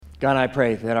God, I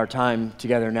pray that our time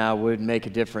together now would make a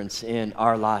difference in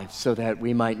our lives so that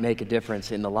we might make a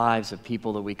difference in the lives of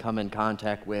people that we come in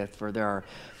contact with, for there are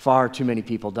far too many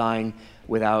people dying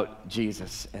without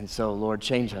Jesus. And so, Lord,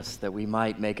 change us that we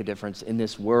might make a difference in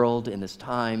this world, in this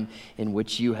time in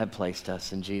which you have placed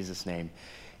us. In Jesus' name,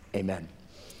 amen.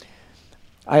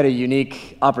 I had a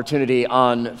unique opportunity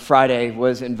on Friday,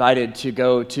 was invited to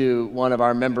go to one of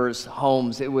our members'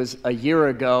 homes. It was a year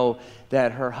ago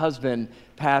that her husband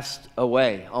passed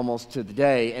away, almost to the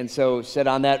day. And so said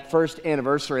on that first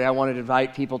anniversary, I wanted to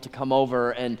invite people to come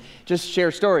over and just share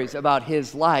stories about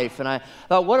his life. And I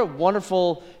thought, what a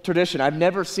wonderful tradition. I've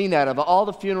never seen that. Of all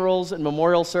the funerals and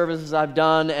memorial services I've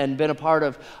done and been a part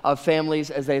of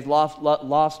families as they've lost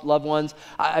loved ones,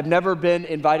 I've never been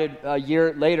invited a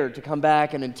year later to come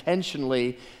back and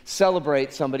intentionally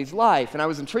celebrate somebody's life. And I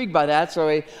was intrigued by that,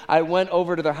 so I went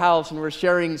over to their house and we were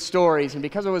sharing stories. And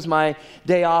because it was my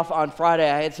day off on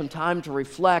Friday, I had some time to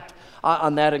reflect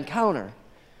on that encounter.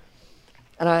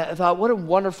 And I thought, what a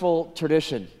wonderful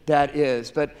tradition that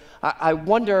is. But I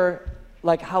wonder,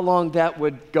 how long that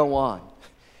would go on.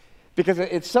 Because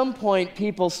at some point,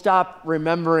 people stop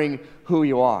remembering who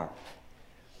you are.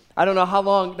 I don't know how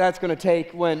long that's going to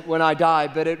take when I die,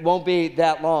 but it won't be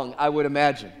that long, I would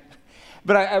imagine.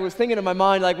 But I was thinking in my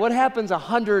mind, what happens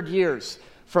 100 years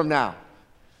from now?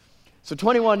 So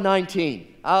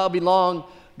 2119, I'll be long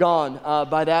gone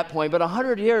by that point, but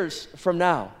 100 years from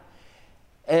now,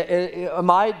 am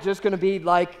I just going to be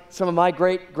like some of my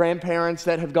great-grandparents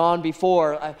that have gone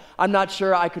before? I'm not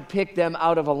sure I could pick them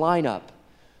out of a lineup,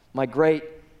 my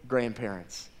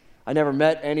great-grandparents. I never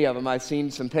met any of them. I've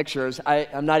seen some pictures.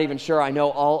 I'm not even sure I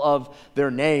know all of their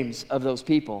names of those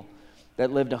people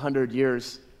that lived 100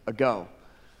 years ago.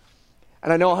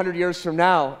 And I know 100 years from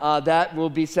now, that will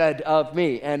be said of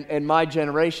me and my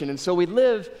generation. And so we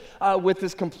live with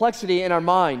this complexity in our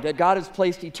mind that God has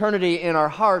placed eternity in our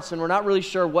hearts, and we're not really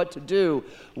sure what to do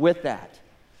with that.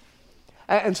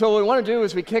 And so what we want to do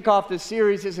as we kick off this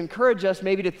series is encourage us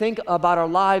maybe to think about our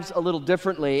lives a little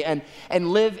differently and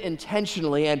live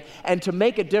intentionally and to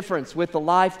make a difference with the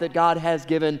life that God has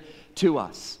given to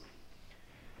us.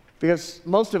 Because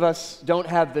most of us don't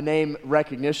have the name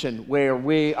recognition where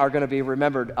we are going to be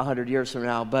remembered 100 years from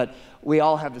now, but we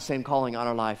all have the same calling on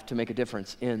our life to make a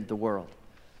difference in the world.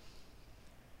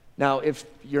 Now, if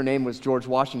your name was George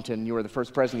Washington, you were the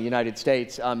first president of the United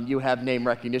States, you have name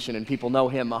recognition and people know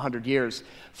him 100 years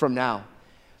from now.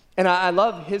 And I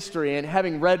love history, and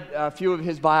having read a few of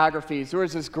his biographies, there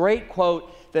was this great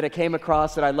quote that I came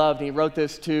across that I loved, and he wrote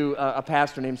this to a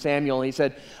pastor named Samuel. He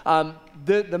said,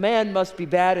 the man must be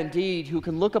bad indeed who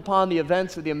can look upon the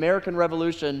events of the American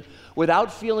Revolution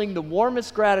without feeling the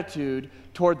warmest gratitude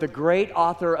toward the great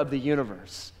author of the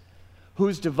universe,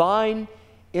 whose divine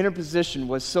interposition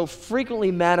was so frequently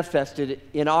manifested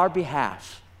in our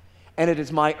behalf. And it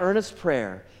is my earnest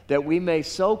prayer that we may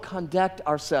so conduct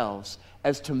ourselves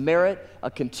as to merit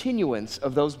a continuance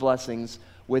of those blessings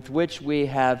with which we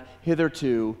have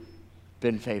hitherto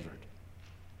been favored.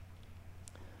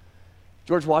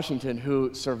 George Washington,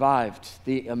 who survived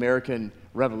the American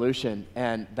Revolution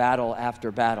and battle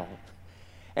after battle,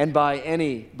 and by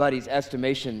anybody's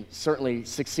estimation certainly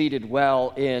succeeded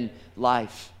well in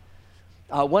life,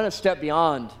 went a step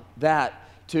beyond that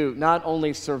to not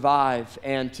only survive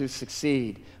and to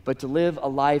succeed, but to live a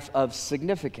life of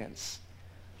significance.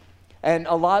 And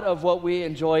a lot of what we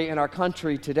enjoy in our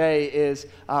country today is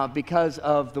because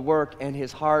of the work and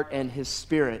his heart and his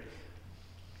spirit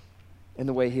and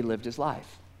the way he lived his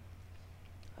life.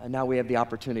 And now we have the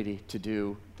opportunity to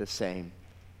do the same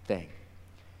thing.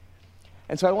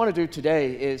 And so what I want to do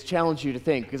today is challenge you to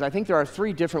think, because I think there are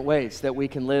 3 different ways that we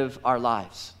can live our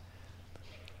lives.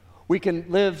 We can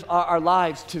live our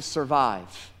lives to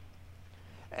survive.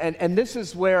 And this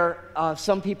is where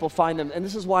some people find them, and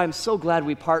this is why I'm so glad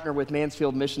we partner with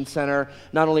Mansfield Mission Center,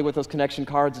 not only with those connection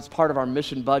cards, it's part of our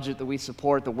mission budget that we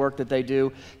support the work that they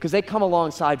do, because they come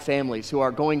alongside families who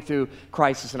are going through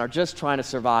crisis and are just trying to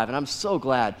survive, and I'm so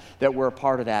glad that we're a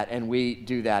part of that and we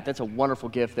do that. That's a wonderful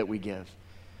gift that we give.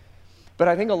 But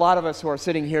I think a lot of us who are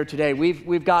sitting here today,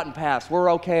 we've gotten past.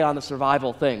 We're okay on the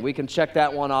survival thing. We can check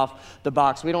that one off the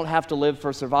box. We don't have to live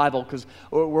for survival because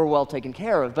we're well taken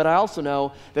care of. But I also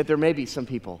know that there may be some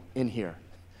people in here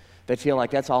that feel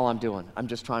like that's all I'm doing. I'm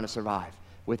just trying to survive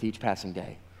with each passing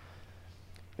day.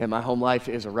 And my home life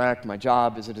is a wreck. My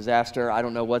job is a disaster. I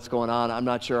don't know what's going on. I'm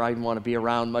not sure I even want to be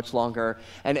around much longer.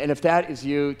 And if that is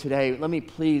you today, let me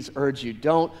please urge you,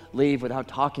 don't leave without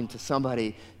talking to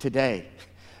somebody today.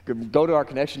 Go to our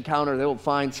connection counter. They will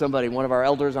find somebody, one of our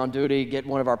elders on duty, get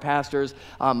one of our pastors.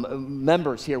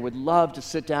 Members here would love to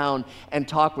sit down and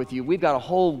talk with you. We've got a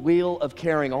whole wheel of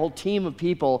caring, a whole team of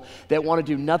people that want to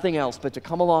do nothing else but to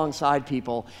come alongside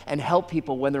people and help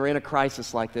people when they're in a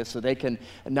crisis like this so they can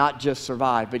not just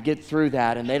survive, but get through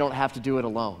that and they don't have to do it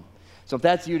alone. So if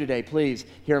that's you today, please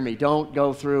hear me. Don't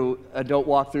walk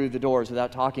through the doors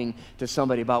without talking to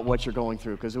somebody about what you're going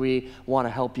through, because we want to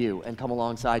help you and come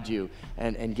alongside you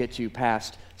and get you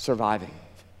past surviving.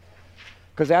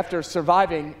 Because after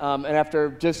surviving and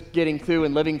after just getting through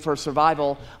and living for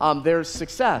survival, there's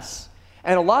success.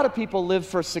 And a lot of people live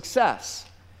for success.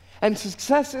 And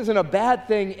success isn't a bad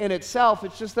thing in itself.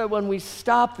 It's just that when we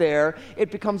stop there,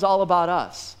 it becomes all about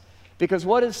us. Because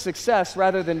what is success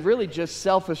rather than really just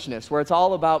selfishness, where it's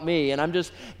all about me and I'm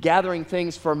just gathering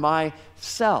things for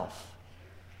myself?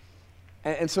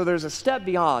 And so there's a step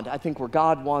beyond, I think, where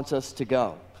God wants us to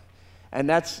go. And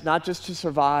that's not just to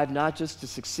survive, not just to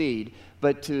succeed,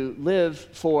 but to live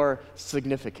for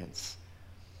significance.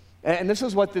 And this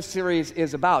is what this series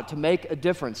is about, to make a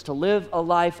difference, to live a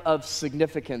life of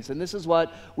significance. And this is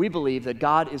what we believe that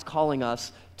God is calling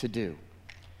us to do.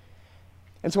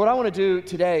 And so what I want to do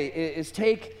today is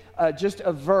take just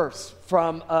a verse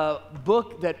from a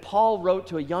book that Paul wrote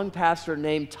to a young pastor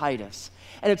named Titus.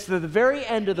 And it's the very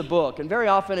end of the book, and very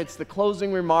often it's the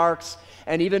closing remarks,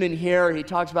 and even in here he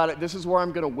talks about it, this is where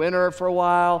I'm going to winter for a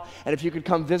while, and if you could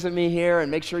come visit me here and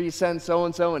make sure you send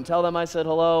so-and-so and tell them I said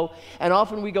hello. And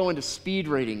often we go into speed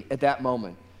reading at that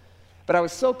moment. But I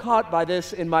was so caught by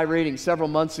this in my reading several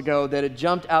months ago that it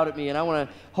jumped out at me, and I want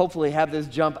to hopefully have this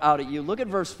jump out at you. Look at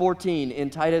verse 14 in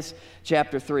Titus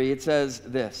chapter 3. It says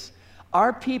this: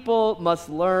 "Our people must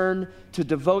learn to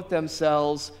devote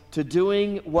themselves to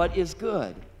doing what is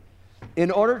good in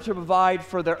order to provide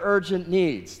for their urgent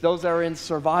needs," those that are in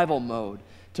survival mode,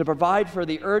 to provide for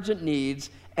the urgent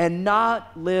needs and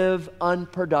not live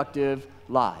unproductive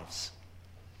lives.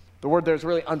 The word there is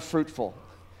really unfruitful.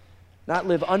 Not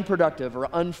live unproductive or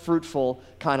unfruitful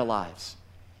kind of lives.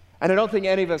 And I don't think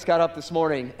any of us got up this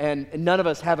morning, and none of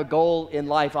us have a goal in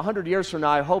life. 100 years from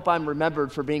now, I hope I'm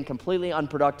remembered for being completely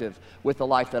unproductive with the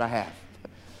life that I have.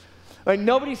 Like,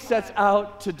 nobody sets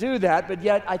out to do that, but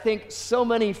yet I think so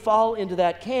many fall into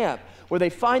that camp where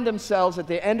they find themselves at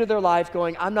the end of their life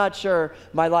going, I'm not sure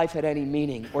my life had any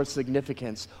meaning or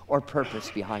significance or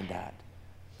purpose behind that.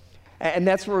 And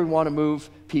that's where we want to move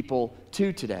people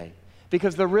to today.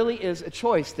 Because there really is a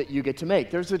choice that you get to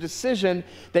make. There's a decision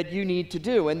that you need to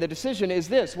do. And the decision is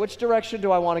this: which direction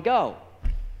do I want to go?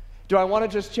 Do I want to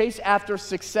just chase after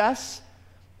success?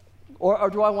 Or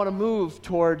do I want to move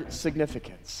toward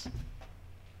significance?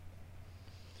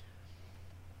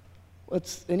 Well,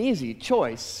 it's an easy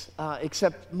choice,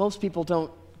 except most people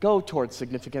don't go towards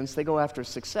significance. They go after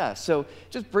success. So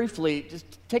just briefly, just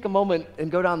take a moment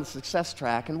and go down the success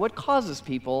track. And what causes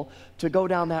people to go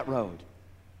down that road?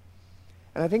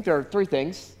 And I think there are three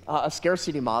things. A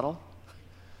scarcity model,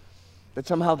 that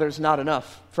somehow there's not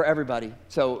enough for everybody.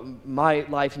 So my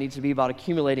life needs to be about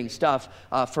accumulating stuff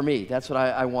for me. That's what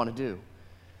I want to do.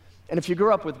 And if you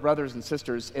grew up with brothers and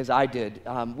sisters, as I did,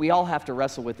 we all have to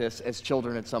wrestle with this as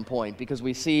children at some point, because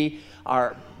we see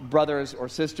our brothers or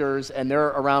sisters and they're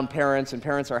around parents, and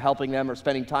parents are helping them or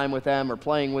spending time with them or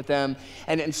playing with them.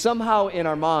 And somehow in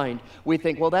our mind, we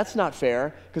think, well, that's not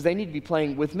fair, because they need to be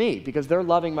playing with me, because they're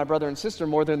loving my brother and sister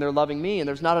more than they're loving me, and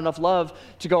there's not enough love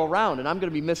to go around, and I'm going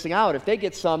to be missing out. If they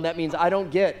get some, that means I don't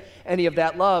get any of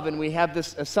that love, and we have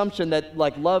this assumption that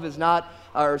like love is not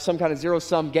or some kind of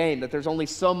zero-sum game, that there's only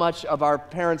so much of our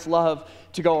parents' love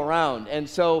to go around. And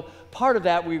so part of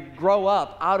that, we grow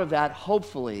up out of that,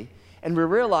 hopefully, and we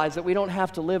realize that we don't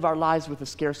have to live our lives with a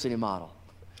scarcity model,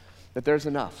 that there's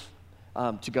enough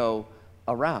to go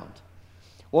around.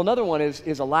 Well, another one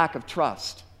is a lack of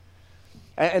trust.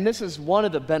 And this is one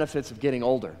of the benefits of getting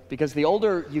older, because the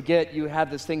older you get, you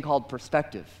have this thing called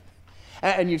perspective.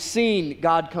 And you've seen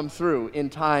God come through in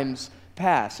times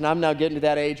past. And I'm now getting to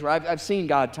that age where I've seen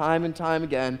God time and time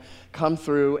again come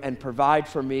through and provide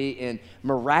for me in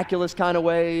miraculous kind of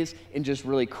ways, in just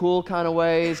really cool kind of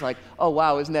ways, like, oh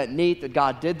wow, isn't that neat that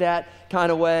God did that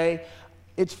kind of way.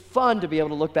 It's fun to be able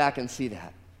to look back and see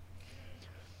that.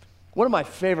 One of my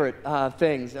favorite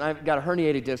things, and I've got a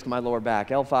herniated disc in my lower back,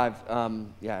 L5,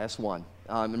 S1.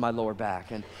 in my lower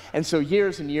back. And so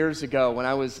years and years ago, when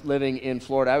I was living in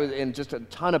Florida, I was in just a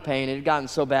ton of pain. It had gotten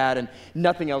so bad and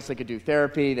nothing else they could do.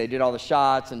 Therapy, they did all the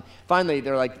shots, and finally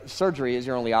they're like, surgery is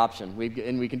your only option. We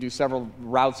can do several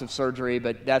routes of surgery,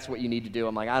 but that's what you need to do.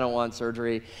 I'm like, I don't want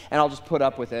surgery, and I'll just put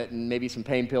up with it, and maybe some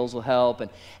pain pills will help.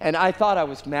 And I thought I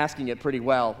was masking it pretty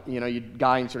well. You know, you'd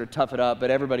guy and sort of tough it up,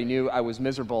 but everybody knew I was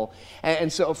miserable.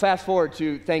 And so fast forward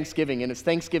to Thanksgiving, and it's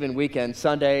Thanksgiving weekend,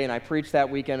 Sunday, and I preached that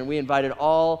weekend, and we invited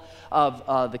all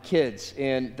of the kids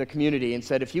in the community and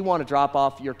said, if you want to drop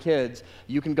off your kids,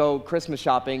 you can go Christmas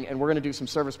shopping, and we're going to do some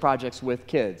service projects with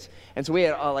kids. And so we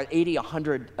had like 80,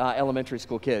 100 elementary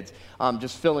school kids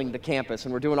just filling the campus,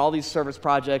 and we're doing all these service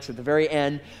projects. At the very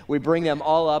end, we bring them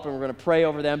all up, and we're going to pray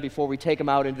over them before we take them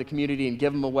out into the community and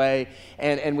give them away.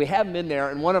 And we have them in there,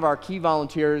 and one of our key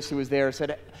volunteers who was there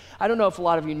said, I don't know if a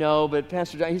lot of you know, but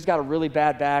Pastor John, he's got a really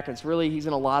bad back, and he's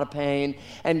in a lot of pain,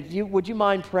 and would you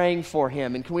mind praying for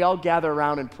him? And can we all gather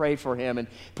around and pray for him and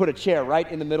put a chair right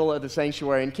in the middle of the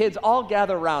sanctuary? And kids all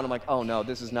gather around. I'm like, oh no,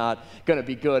 this is not going to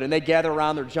be good. And they gather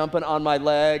around, they're jumping on my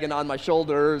leg and on my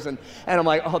shoulders, and I'm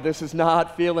like, oh, this is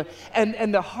not feeling.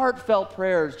 And the heartfelt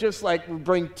prayers just like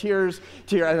bring tears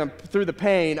through the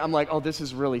pain. I'm like, oh, this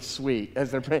is really sweet.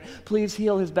 As they're praying, please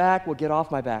heal his back. Well, get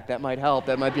off my back. That might help.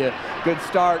 That might be a good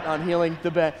start on healing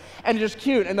the back. And just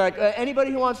cute. And like,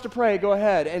 anybody who wants to pray, go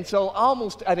ahead. And so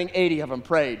almost, I think 80 of them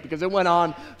prayed, because it went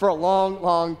on for a long,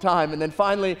 long time. And then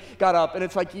finally got up, and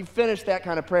it's like you finished that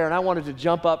kind of prayer, and I wanted to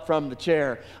jump up from the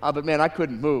chair, but man, I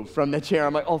couldn't move from the chair.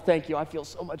 I'm like, oh, thank you. I feel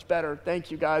so much better.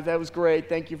 Thank you, guys. That was great.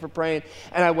 Thank you for praying.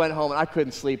 And I went home, and I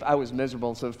couldn't sleep. I was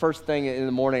miserable. So the first thing in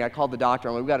the morning, I called the doctor.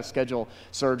 I'm like, we've got to schedule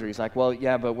surgery. He's like, well,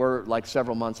 yeah, but we're like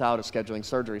several months out of scheduling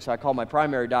surgery. So I called my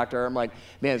primary doctor. I'm like,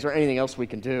 man, is there anything else we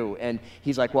can do? And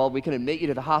he's like, well, we can admit you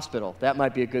to the hospital. That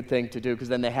might be a good thing to do, because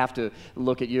then they have to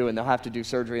look at you, and they'll have to do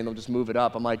surgery, and they'll just move it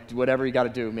up. I'm like, whatever you got to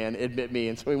do, man, admit me.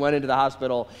 And so we went into the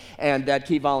hospital, and that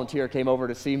key volunteer came over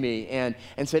to see me and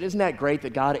said, isn't that great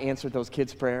that God answered those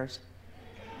kids' prayers?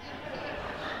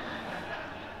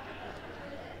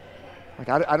 Like,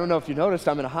 I don't know if you noticed,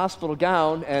 I'm in a hospital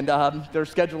gown, and they're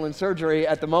scheduling surgery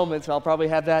at the moment, so I'll probably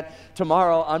have that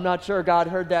tomorrow. I'm not sure God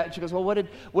heard that. And she goes, well, what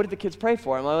did the kids pray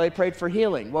for? I'm like, well, they prayed for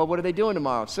healing. Well, what are they doing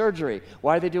tomorrow? Surgery.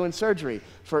 Why are they doing surgery?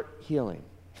 For healing.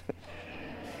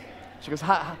 She goes,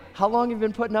 how long have you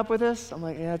been putting up with this? I'm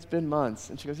like, yeah, it's been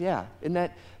months. And she goes, yeah, isn't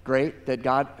that great that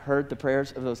God heard the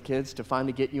prayers of those kids to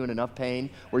finally get you in enough pain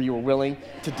where you were willing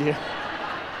to deal?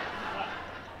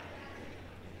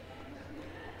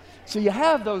 So you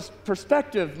have those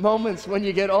perspective moments when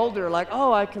you get older, like,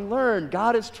 oh, I can learn.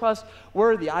 God is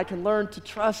trustworthy. I can learn to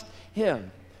trust him.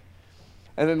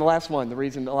 And then the last one, the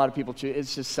reason a lot of people choose,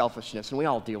 is just selfishness. And we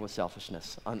all deal with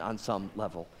selfishness on some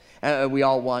level. We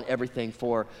all want everything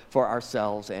for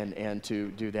ourselves and to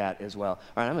do that as well. All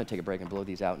right, I'm going to take a break and blow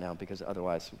these out now, because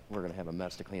otherwise we're going to have a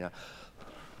mess to clean up.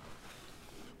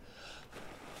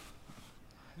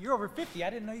 You're over 50. I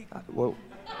didn't know you could. Whoa.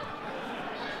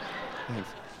 Thanks.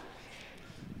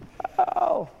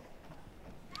 Oh.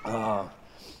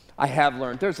 I have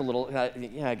learned. There's a little,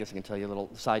 I guess I can tell you a little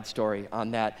side story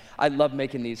on that. I love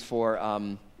making these for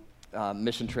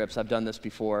mission trips. I've done this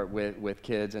before with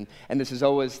kids, and this is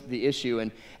always the issue.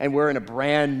 And we're in a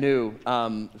brand new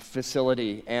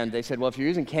facility, and they said, well, if you're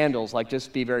using candles, like,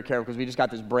 just be very careful, because we just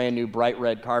got this brand new bright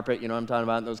red carpet, you know what I'm talking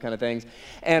about, and those kind of things.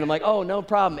 And I'm like, oh, no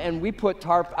problem. And we put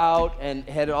tarp out and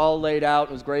had it all laid out.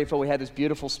 It was grateful. We had this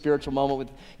beautiful spiritual moment with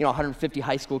 150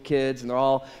 high school kids, and they're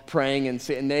all praying, and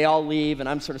they all leave, and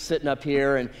I'm sort of sitting up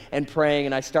here and praying,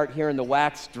 and I start hearing the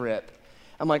wax drip.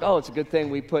 I'm like, oh, it's a good thing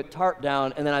we put tarp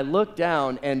down. And then I looked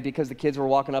down, and because the kids were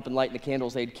walking up and lighting the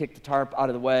candles, they'd kicked the tarp out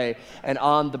of the way, and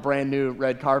on the brand new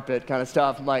red carpet kind of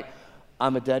stuff. I'm like,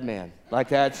 I'm a dead man. Like,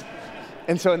 that's...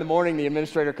 And so in the morning, the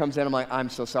administrator comes in. I'm like, I'm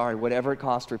so sorry. Whatever it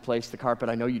costs to replace the carpet.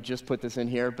 I know you just put this in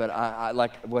here, but I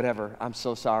like, whatever. I'm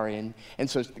so sorry. And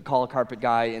so call a carpet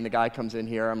guy, and the guy comes in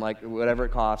here. I'm like, whatever it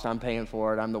costs, I'm paying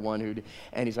for it. I'm the one who...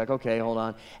 And he's like, okay, hold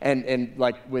on. And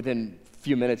like within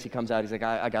few minutes, he comes out, he's like,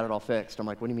 I got it all fixed. I'm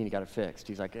like, what do you mean you got it fixed?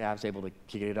 He's like, yeah, I was able to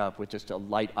get it up with just a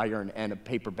light iron and a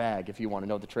paper bag, if you want to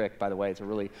know the trick. By the way, it's a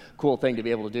really cool thing to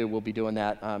be able to do. We'll be doing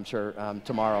that, I'm sure,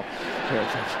 tomorrow.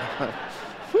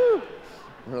 Whew.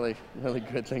 Really, really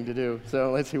good thing to do.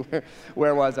 So let's see,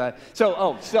 where was I?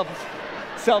 So,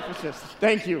 selfishness.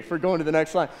 Thank you for going to the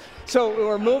next slide. So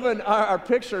we're moving our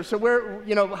picture. So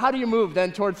how do you move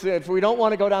then towards, if we don't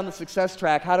want to go down the success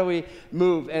track, how do we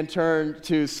move and turn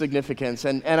to significance?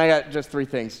 And I got just 3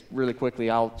 things really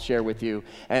quickly I'll share with you.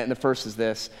 And the first is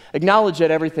this: acknowledge that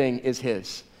everything is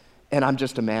his, and I'm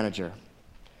just a manager.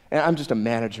 And I'm just a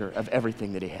manager of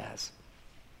everything that he has.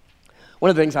 One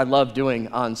of the things I love doing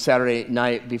on Saturday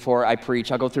night before I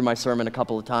preach, I'll go through my sermon a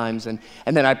couple of times, and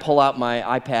then I pull out my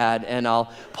iPad, and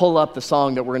I'll pull up the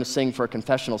song that we're going to sing for a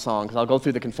confessional song, because I'll go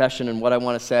through the confession and what I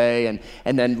want to say,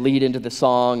 and then lead into the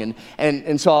song,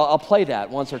 and so I'll play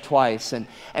that once or twice.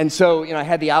 And so, I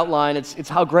had the outline. It's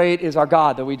How Great Is Our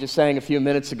God that we just sang a few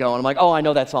minutes ago, and I'm like, oh, I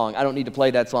know that song. I don't need to play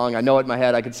that song. I know it in my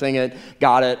head. I could sing it.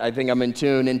 Got it. I think I'm in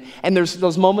tune. And there's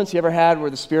those moments you ever had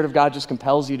where the Spirit of God just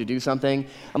compels you to do something.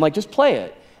 I'm like, just play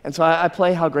it. And so I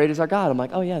play How Great Is Our God. I'm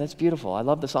like, oh yeah, that's beautiful. I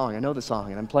love the song. I know the song,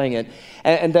 and I'm playing it.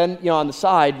 And then, on the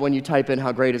side, when you type in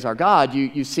How Great Is Our God,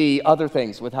 you see other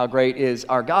things with How Great Is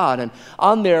Our God. And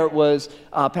on there was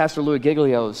Pastor Louis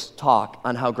Giglio's talk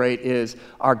on How Great Is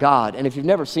Our God. And if you've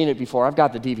never seen it before, I've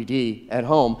got the DVD at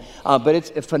home, but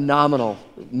it's a phenomenal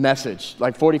message,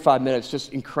 like 45 minutes,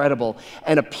 just incredible.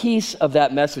 And a piece of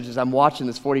that message is I'm watching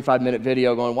this 45-minute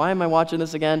video going, why am I watching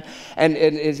this again? And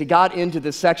as he got into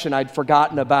this section I'd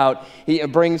forgotten about, he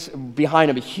brings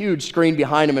behind him, a huge screen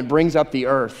behind him, and brings up the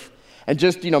earth. And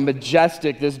just,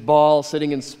 majestic, this ball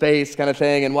sitting in space kind of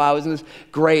thing. And wow, isn't this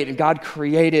great? And God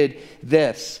created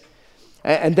this.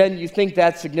 And then you think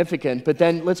that's significant, but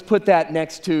then let's put that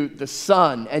next to the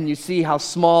sun, and you see how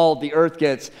small the earth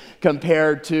gets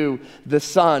compared to the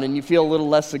sun, and you feel a little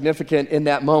less significant in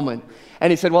that moment.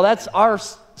 And he said, well, that's our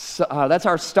star, that's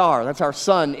our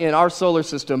sun in our solar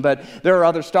system, but there are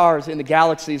other stars in the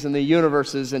galaxies and the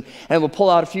universes, and we'll pull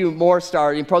out a few more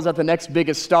stars. He pulls out the next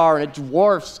biggest star, and it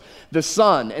dwarfs the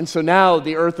sun, and so now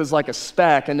the earth is like a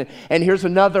speck, and here's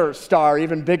another star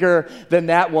even bigger than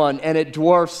that one, and it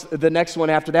dwarfs the next one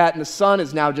after that, and the sun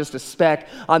is now just a speck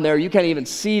on there. You can't even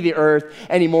see the earth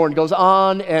anymore, and it goes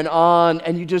on,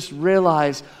 and you just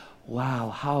realize, wow,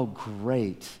 how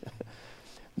great,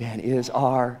 man, is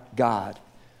our God.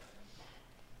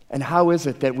 And how is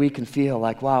it that we can feel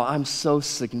like, wow, I'm so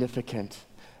significant.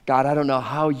 God, I don't know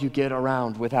how you get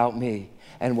around without me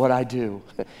and what I do.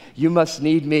 You must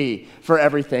need me for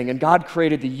everything. And God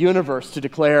created the universe to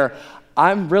declare,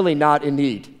 I'm really not in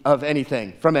need of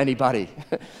anything from anybody.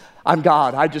 I'm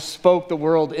God. I just spoke the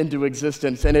world into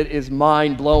existence, and it is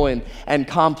mind-blowing and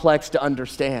complex to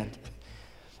understand.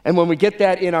 And when we get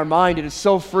that in our mind, it is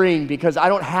so freeing, because I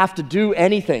don't have to do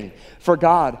anything for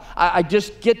God. I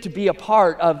just get to be a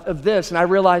part of this, and I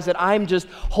realize that I'm just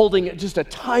holding just a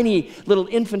tiny little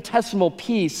infinitesimal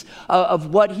piece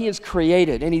of what He has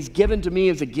created, and He's given to me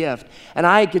as a gift, and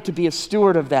I get to be a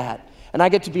steward of that, and I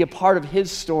get to be a part of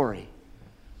His story.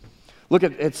 Look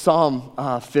at Psalm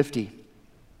 50.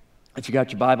 If you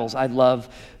got your Bibles, I love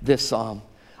this psalm.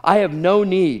 I have no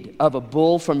need of a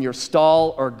bull from your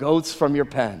stall or goats from your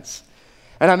pens.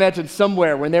 And I imagine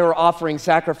somewhere when they were offering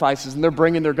sacrifices and they're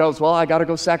bringing their goats, well, I got to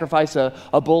go sacrifice a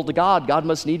bull to God. God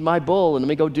must need my bull, and let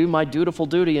me go do my dutiful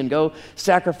duty and go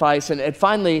sacrifice. And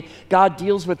finally, God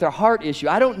deals with their heart issue.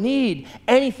 I don't need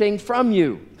anything from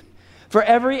you. For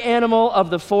every animal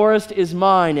of the forest is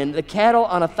mine, and the cattle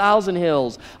on 1,000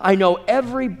 hills. I know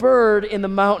every bird in the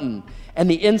mountain, and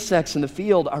the insects in the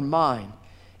field are mine.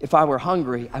 If I were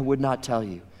hungry, I would not tell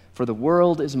you, for the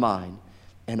world is mine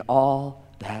and all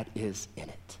that is in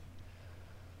it.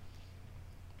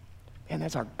 Man,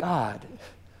 that's our God.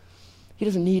 He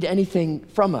doesn't need anything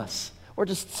from us. We're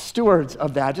just stewards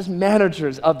of that, just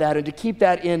managers of that, and to keep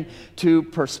that into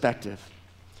perspective.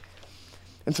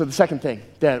 And so the second thing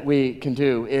that we can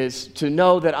do is to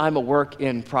know that I'm a work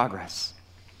in progress.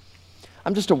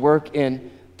 I'm just a work in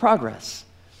progress.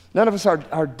 None of us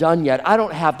are done yet. I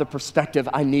don't have the perspective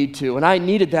I need to. And I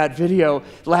needed that video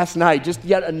last night, just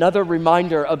yet another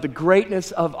reminder of the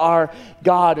greatness of our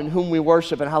God in whom we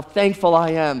worship, and how thankful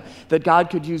I am that God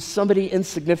could use somebody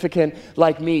insignificant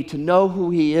like me to know who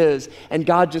He is. And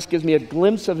God just gives me a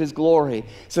glimpse of His glory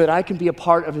so that I can be a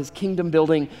part of His kingdom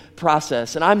building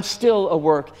process. And I'm still a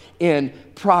work in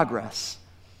progress.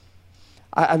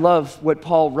 I love what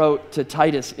Paul wrote to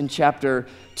Titus in chapter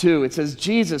 2. It says,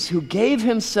 Jesus, who gave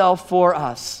Himself for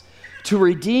us to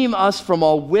redeem us from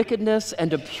all wickedness and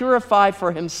to purify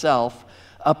for Himself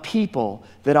a people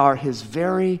that are His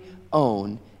very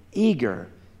own, eager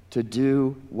to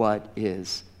do what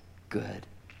is good.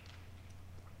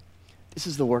 This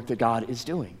is the work that God is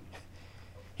doing.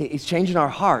 He's changing our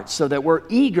hearts so that we're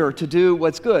eager to do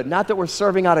what's good. Not that we're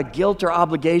serving out of guilt or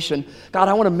obligation. God,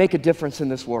 I want to make a difference in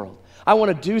this world. I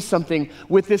want to do something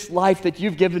with this life that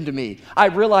you've given to me. I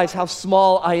realize how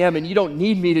small I am, and you don't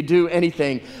need me to do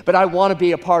anything, but I want to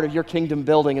be a part of your kingdom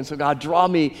building. And so, God, draw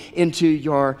me into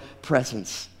your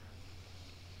presence.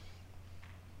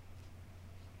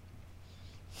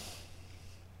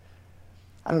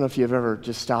 I don't know if you've ever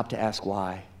just stopped to ask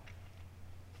why.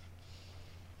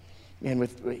 man,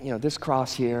 with this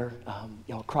cross here,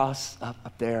 cross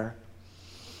up there.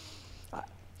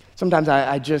 Sometimes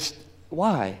I just,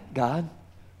 why, God?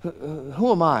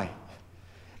 Who am I?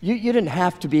 You didn't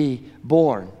have to be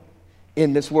born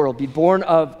in this world, be born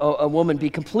of a woman, be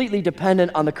completely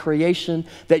dependent on the creation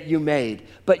that you made,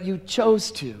 but you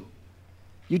chose to.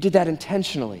 You did that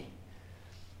intentionally.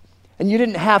 And you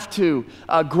didn't have to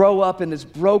grow up in this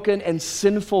broken and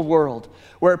sinful world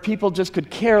where people just could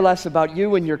care less about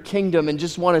you and your kingdom and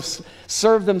just want to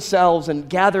serve themselves and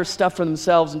gather stuff for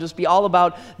themselves and just be all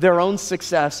about their own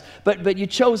success. But you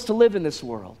chose to live in this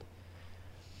world.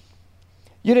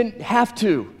 You didn't have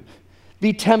to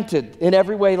be tempted in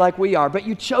every way like we are, but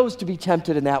you chose to be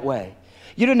tempted in that way.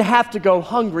 You didn't have to go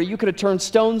hungry. You could have turned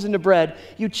stones into bread.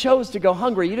 You chose to go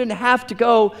hungry. You didn't have to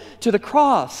go to the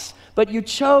cross, but you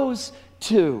chose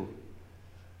to.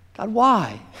 God,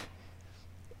 why?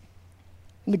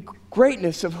 In the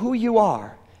greatness of who you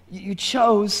are, you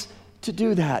chose to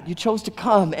do that. You chose to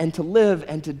come and to live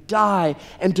and to die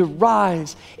and to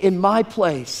rise in my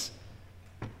place.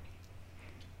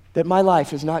 That my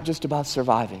life is not just about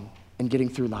surviving and getting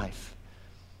through life.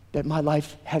 That my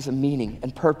life has a meaning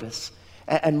and purpose,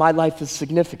 and my life is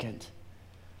significant.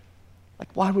 Like,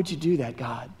 why would you do that,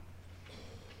 God?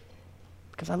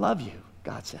 Because I love you,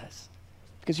 God says.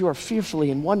 Because you are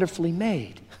fearfully and wonderfully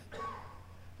made.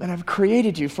 And I've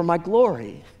created you for my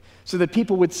glory so that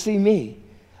people would see me.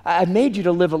 I made you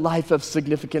to live a life of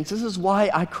significance. This is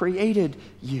why I created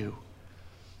you.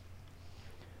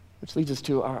 Which leads us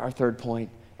to our third point.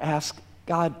 Ask,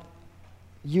 God,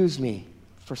 use me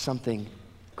for something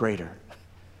greater.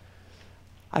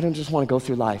 I don't just want to go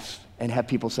through life and have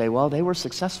people say, well, they were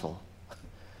successful.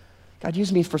 God,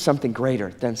 use me for something greater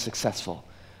than successful.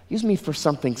 Use me for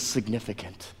something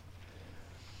significant.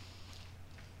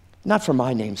 Not for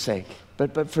my name's sake,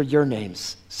 but for your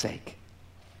name's sake.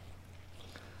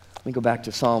 Let me go back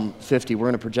to Psalm 50. We're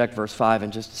going to project verse 5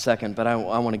 in just a second, but I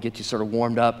want to get you sort of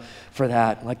warmed up for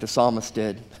that, like the psalmist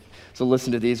did. So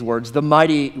listen to these words. The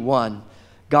mighty one,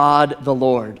 God the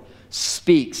Lord,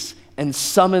 speaks and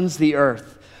summons the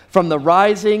earth from the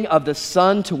rising of the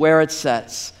sun to where it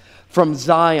sets. From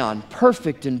Zion,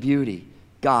 perfect in beauty,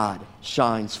 God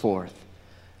shines forth.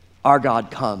 Our God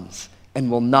comes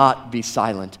and will not be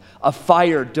silent. A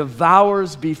fire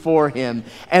devours before him,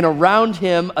 and around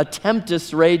him a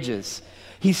tempest rages.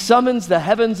 He summons the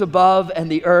heavens above and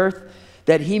the earth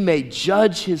that he may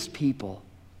judge his people.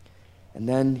 And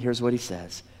then here's what he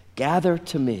says. Gather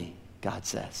to me, God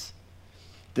says,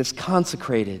 this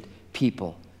consecrated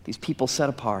people, these people set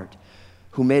apart,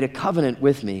 who made a covenant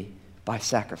with me by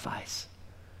sacrifice.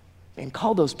 And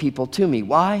call those people to me.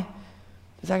 Why?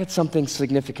 Because I got something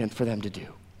significant for them to do.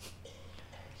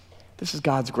 This is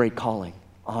God's great calling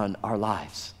on our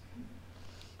lives.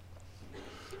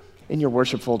 In your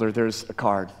worship folder, there's a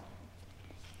card.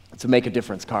 It's a Make a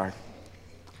Difference card.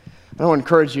 I want to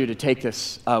encourage you to take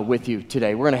this with you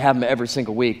today. We're going to have them every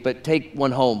single week, but take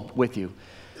one home with you.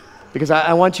 Because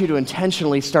I want you to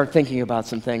intentionally start thinking about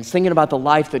some things, thinking about the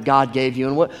life that God gave you,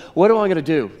 and what am I going to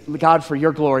do, God, for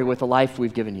your glory with the life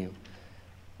we've given you.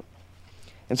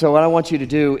 And so what I want you to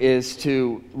do is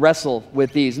to wrestle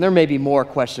with these. And there may be more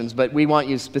questions, but we want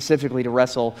you specifically to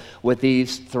wrestle with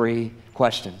these three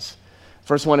questions.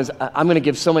 First one is, I'm going to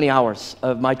give so many hours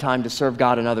of my time to serve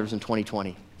God and others in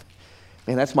 2020.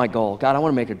 Man, that's my goal. God, I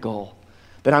want to make a goal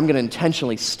that I'm going to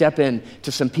intentionally step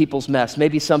into some people's mess,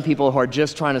 maybe some people who are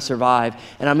just trying to survive,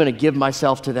 and I'm going to give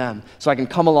myself to them so I can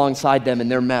come alongside them in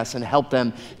their mess and help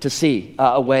them to see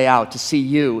a way out, to see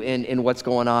you in what's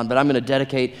going on. But I'm going to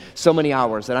dedicate so many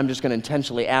hours that I'm just going to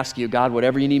intentionally ask you, God,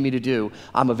 whatever you need me to do,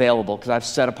 I'm available because I've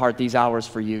set apart these hours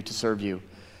for you to serve you.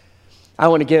 I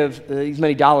want to give these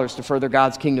many dollars to further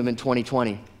God's kingdom in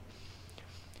 2020.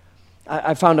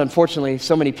 I found, unfortunately,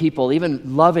 so many people,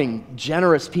 even loving,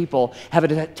 generous people, have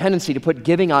a tendency to put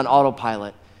giving on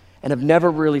autopilot and have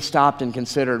never really stopped and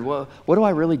considered, well, what do I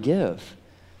really give?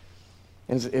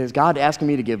 And is God asking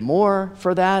me to give more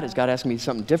for that? Is God asking me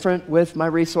something different with my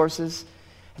resources?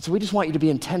 And so we just want you to be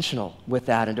intentional with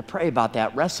that and to pray about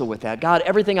that, wrestle with that. God,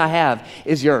 everything I have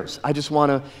is yours. I just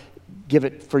want to give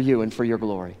it for you and for your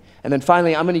glory. And then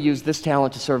finally, I'm going to use this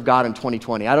talent to serve God in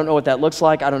 2020. I don't know what that looks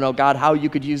like. I don't know, God, how you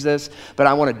could use this, but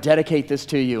I want to dedicate this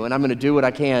to you, and I'm going to do what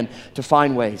I can to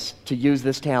find ways to use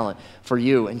this talent for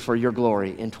you and for your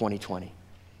glory in 2020.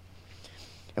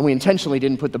 And we intentionally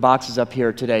didn't put the boxes up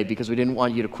here today because we didn't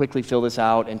want you to quickly fill this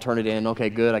out and turn it in. Okay,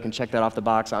 good, I can check that off the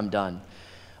box, I'm done.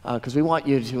 Because we want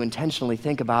you to intentionally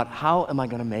think about, how am I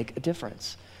going to make a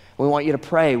difference? We want you to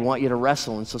pray, we want you to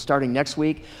wrestle, and so starting next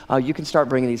week, you can start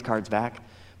bringing these cards back.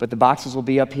 But the boxes will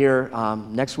be up here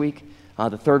next week.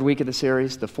 the third week of the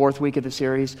series, the fourth week of the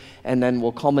series, and then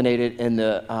we'll culminate it in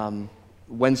the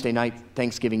Wednesday night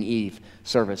Thanksgiving Eve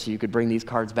service. So you could bring these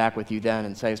cards back with you then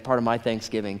and say, as part of my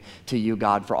thanksgiving to you,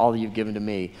 God, for all that you've given to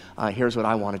me, here's what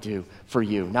I want to do for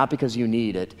you. Not because you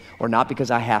need it or not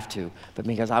because I have to, but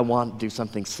because I want to do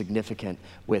something significant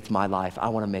with my life. I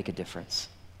want to make a difference.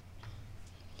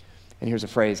 And here's a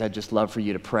phrase I'd just love for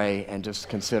you to pray and just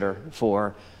consider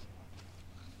for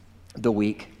the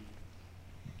week.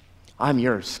 I'm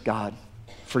yours, God,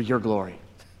 for your glory.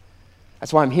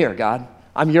 That's why I'm here, God.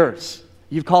 I'm yours.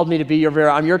 You've called me to be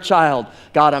I'm your child.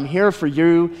 God, I'm here for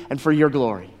you and for your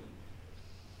glory.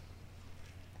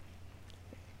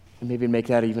 And maybe make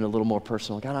that even a little more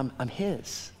personal. God, I'm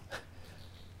his.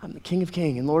 I'm the King of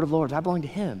Kings and Lord of Lords. I belong to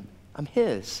him. I'm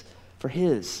his for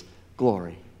his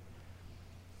glory.